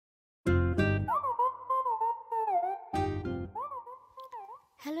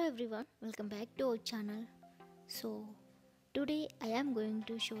Hello everyone, welcome back to our channel. So today I am going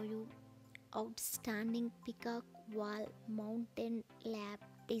to show you outstanding peacock wall mountain lamp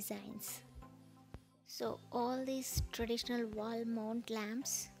designs. So all these traditional wall mount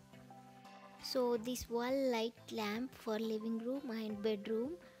lamps. So this wall light lamp for living room and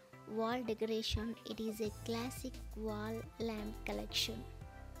bedroom wall decoration, it is a classic wall lamp collection.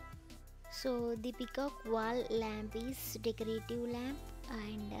 So the peacock wall lamp is decorative lamp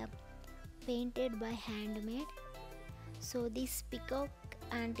and painted by handmade. So this peacock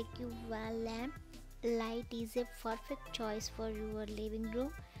antique wall lamp light is a perfect choice for your living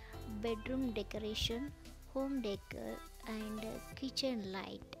room, bedroom decoration, home decor and kitchen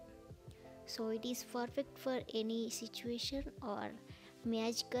light. So it is perfect for any situation or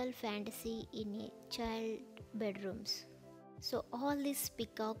magical fantasy in a child bedrooms. So all these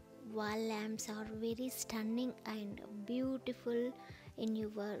peacock wall lamps are very stunning and beautiful in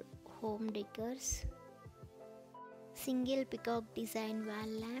your home decors. Single peacock design wall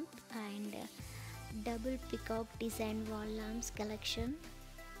lamp and double peacock design wall lamps collection.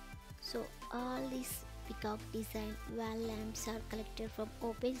 So all these peacock design wall lamps are collected from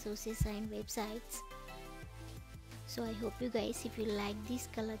open sources and websites. So I hope you guys, if you like this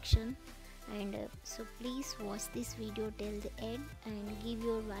collection, and so please watch this video till the end and give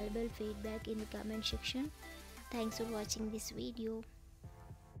your valuable feedback in the comment section. Thanks for watching this video.